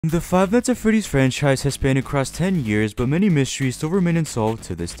The Five Nights at Freddy's franchise has spanned across 10 years, but many mysteries still remain unsolved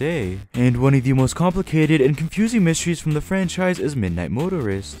to this day. And one of the most complicated and confusing mysteries from the franchise is Midnight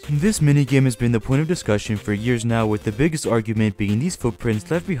Motorist. This minigame has been the point of discussion for years now, with the biggest argument being these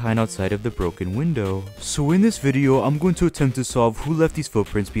footprints left behind outside of the broken window. So in this video, I'm going to attempt to solve who left these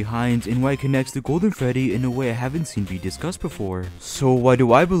footprints behind and why it connects to Golden Freddy in a way I haven't seen be discussed before. So why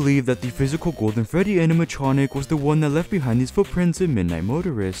do I believe that the physical Golden Freddy animatronic was the one that left behind these footprints in Midnight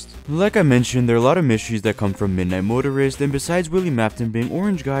Motorist? Like I mentioned, there are a lot of mysteries that come from Midnight Motorist, and besides Willie Mafton being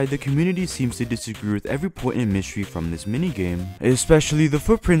Orange Guy, the community seems to disagree with every point in mystery from this minigame. Especially the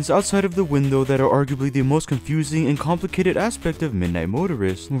footprints outside of the window that are arguably the most confusing and complicated aspect of Midnight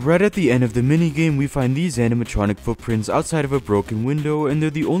Motorist. Right at the end of the minigame, we find these animatronic footprints outside of a broken window, and they're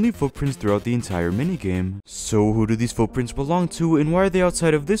the only footprints throughout the entire minigame. So who do these footprints belong to, and why are they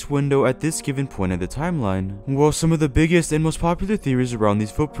outside of this window at this given point of the timeline? Well, some of the biggest and most popular theories around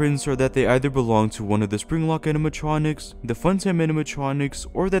these footprints are that they either belong to one of the Springlock animatronics, the Funtime animatronics,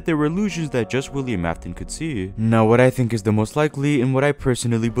 or that they were illusions that just Willie Mafton could see. Now, what I think is the most likely, and what I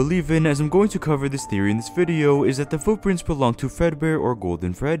personally believe in, as I'm going to cover this theory in this video, is that the footprints belong to Fredbear or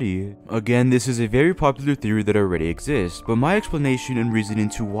Golden Freddy. Again, this is a very popular theory that already exists, but my explanation and reasoning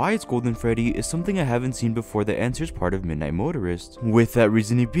to why it's Golden Freddy is something I haven't seen before that answers part of Midnight Motorist. With that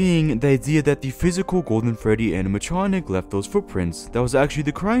reasoning being the idea that the physical Golden Freddy animatronic left those footprints. That was actually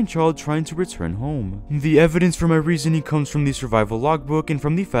the crying child trying to return home. The evidence for my reasoning comes from the survival logbook and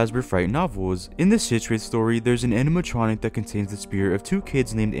from the Fazbear Fright novels. In the Citrate story, there's an animatronic that contains the spirit of two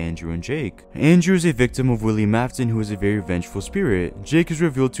kids named Andrew and Jake. Andrew is a victim of Willie Mafton, who is a very vengeful spirit. Jake is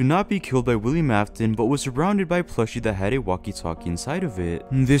revealed to not be killed by Willie Mafton, but was surrounded by a plushie that had a walkie-talkie inside of it.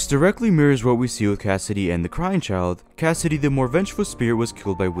 This directly mirrors what we see with Cassidy and the crying child. Cassidy, the more vengeful spirit, was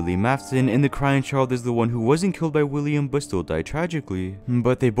killed by Willie Mafton, and the crying child is the one who wasn't killed by William but still died tragically.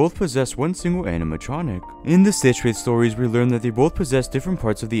 But they both possess one single animatronic. In the Stitch Wraith stories, we learn that they both possess different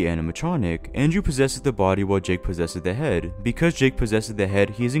parts of the animatronic. Andrew possesses the body while Jake possesses the head. Because Jake possesses the head,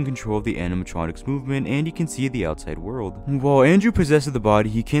 he is in control of the animatronic's movement and he can see the outside world. While Andrew possesses the body,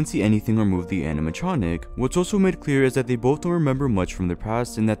 he can't see anything or move the animatronic. What's also made clear is that they both don't remember much from their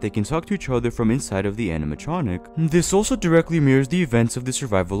past and that they can talk to each other from inside of the animatronic. This also directly mirrors the events of the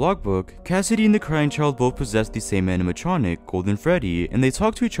survival logbook. Cassidy and the crying child both possess the same animatronic, Golden Freddy, and they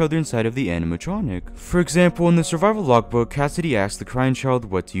talk to each other inside of the animatronic. For example, in the survival logbook, Cassidy asks the crying child,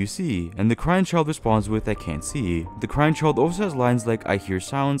 "What do you see?" and the crying child responds with, "I can't see." The crying child also has lines like, "I hear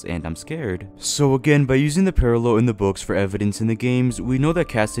sounds and I'm scared." So again, by using the parallel in the books for evidence in the games, we know that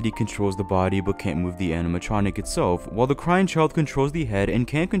Cassidy controls the body but can't move the animatronic itself, while the crying child controls the head and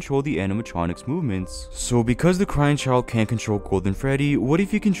can't control the animatronic's movements. So because the crying child can't control Golden Freddy, what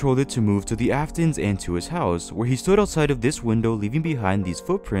if he controlled it to move to the Aftons and to his house, where he stood outside of this window leaving behind these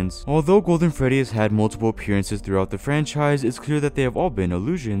footprints? Although Golden Freddy has had multiple appearances throughout the franchise, it's clear that they have all been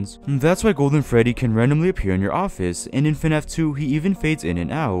illusions. That's why Golden Freddy can randomly appear in your office, and in FNAF 2 he even fades in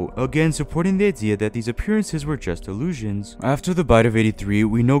and out, again supporting the idea that these appearances were just illusions. After the bite of 83,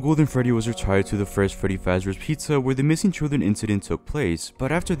 we know Golden Freddy was retired to the first Freddy Fazbear's Pizza where the missing children incident took place,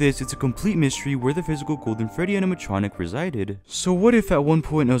 but after this it's a complete mystery where the physical Golden Freddy animatronic resided. So what if at one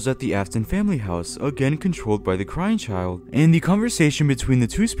point it was at the Afton family house, again controlled by the crying child? And the conversation between the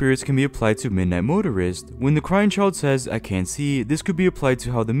two spirits can be applied to Midnight Motorist. When the crying child says, "I can't see," this could be applied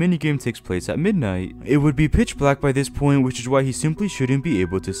to how the minigame takes place at midnight. It would be pitch black by this point, which is why he simply shouldn't be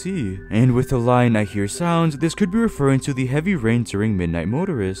able to see. And with the line, "I hear sounds," this could be referring to the heavy rain during Midnight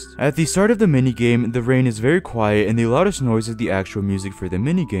Motorist. At the start of the minigame, the rain is very quiet and the loudest noise is the actual music for the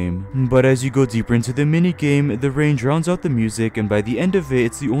minigame. But as you go deeper into the minigame, the rain drowns out the music, and by the end of it,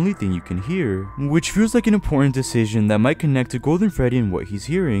 it's the only thing you can hear, which feels like an important decision that might connect to Golden Freddy and what he's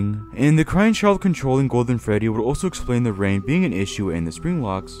hearing. And the crying child controlling Golden Freddy would also explain the rain being an issue in the spring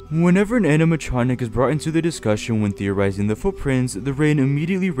locks. Whenever an animatronic is brought into the discussion when theorizing the footprints, the rain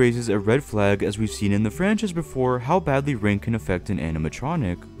immediately raises a red flag, as we've seen in the franchise before how badly rain can affect an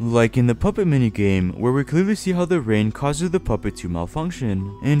animatronic. Like in the puppet minigame, where we clearly see how the rain causes the puppet to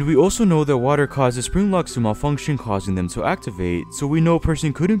malfunction. And we also know that water causes spring locks to malfunction, causing them to activate, so we know a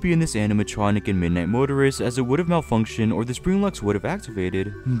person couldn't be in this animatronic in Midnight Motorist, as it would have malfunctioned or the spring locks would have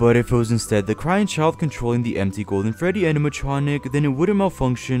activated. But if it was instead the crying child controlling the empty Golden Freddy animatronic, then it wouldn't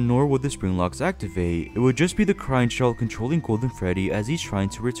malfunction nor would the spring locks activate. It would just be the crying child controlling Golden Freddy as he's trying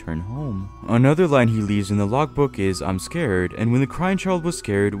to return home. Another line he leaves in the logbook is, "I'm scared," and when the crying child was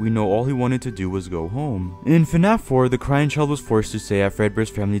scared, we know all he wanted to do was go home. In FNAF 4, the crying child was forced to stay at Fredbear's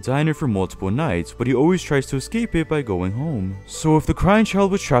family diner for multiple nights, but he always tries to escape it by going home. So if the crying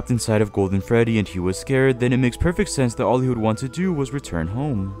child was trapped inside of Golden Freddy and he was scared, then it makes perfect sense that all he would want to do do was return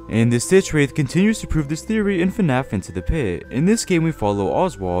home. And the Stitch Wraith continues to prove this theory in FNAF Into the Pit. In this game we follow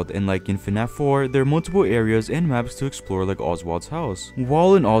Oswald, and like in FNAF 4, there are multiple areas and maps to explore like Oswald's house.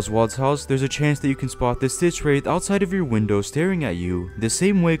 While in Oswald's house, there's a chance that you can spot the Stitch Wraith outside of your window staring at you, the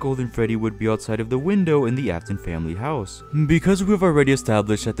same way Golden Freddy would be outside of the window in the Afton family house. Because we have already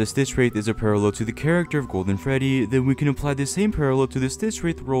established that the Stitch Wraith is a parallel to the character of Golden Freddy, then we can apply the same parallel to the Stitch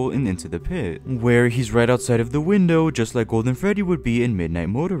Wraith role in Into the Pit, where he's right outside of the window just like Golden Freddy would be in Midnight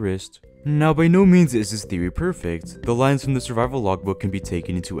Motorist. Now, by no means is this theory perfect. The lines from the survival logbook can be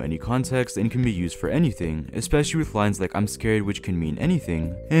taken into any context and can be used for anything, especially with lines like I'm scared, which can mean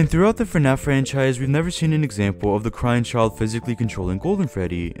anything. And throughout the FNAF franchise, we've never seen an example of the crying child physically controlling Golden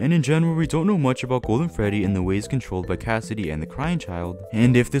Freddy, and in general we don't know much about Golden Freddy in the ways controlled by Cassidy and the crying child.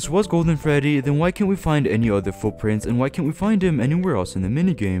 And if this was Golden Freddy, then why can't we find any other footprints, and why can't we find him anywhere else in the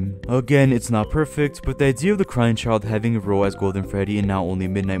minigame? Again, it's not perfect, but the idea of the crying child having a role as Golden Freddy in not only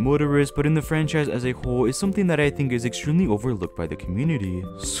Midnight Motorist, but in the franchise as a whole is something that I think is extremely overlooked by the community.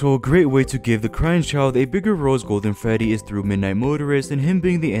 So a great way to give the crying child a bigger role as Golden Freddy is through Midnight Motorist and him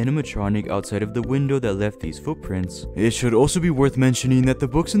being the animatronic outside of the window that left these footprints. It should also be worth mentioning that the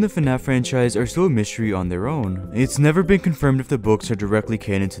books in the FNAF franchise are still a mystery on their own. It's never been confirmed if the books are directly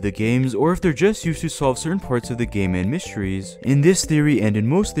canon to the games or if they're just used to solve certain parts of the game and mysteries. In this theory and in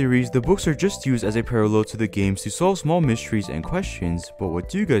most theories, the books are just used as a parallel to the games to solve small mysteries and questions. But what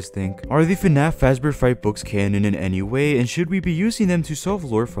do you guys think? Are the FNAF Fazbear Fright books canon in any way, and should we be using them to solve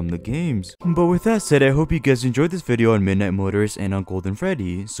lore from the games? But with that said, I hope you guys enjoyed this video on Midnight Motorist and on Golden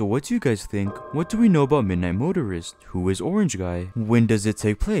Freddy. So what do you guys think? What do we know about Midnight Motorist? Who is Orange Guy? When does it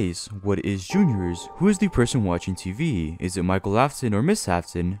take place? What is Juniors? Who is the person watching TV? Is it Michael Afton or Miss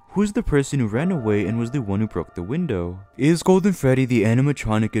Afton? Who is the person who ran away and was the one who broke the window? Is Golden Freddy the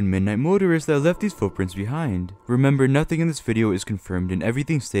animatronic in Midnight Motorist that left these footprints behind? Remember, nothing in this video is confirmed and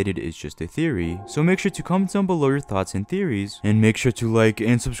everything stated is just a theory, so make sure to comment down below your thoughts and theories, and make sure to like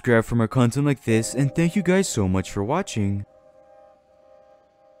and subscribe for more content like this, and thank you guys so much for watching.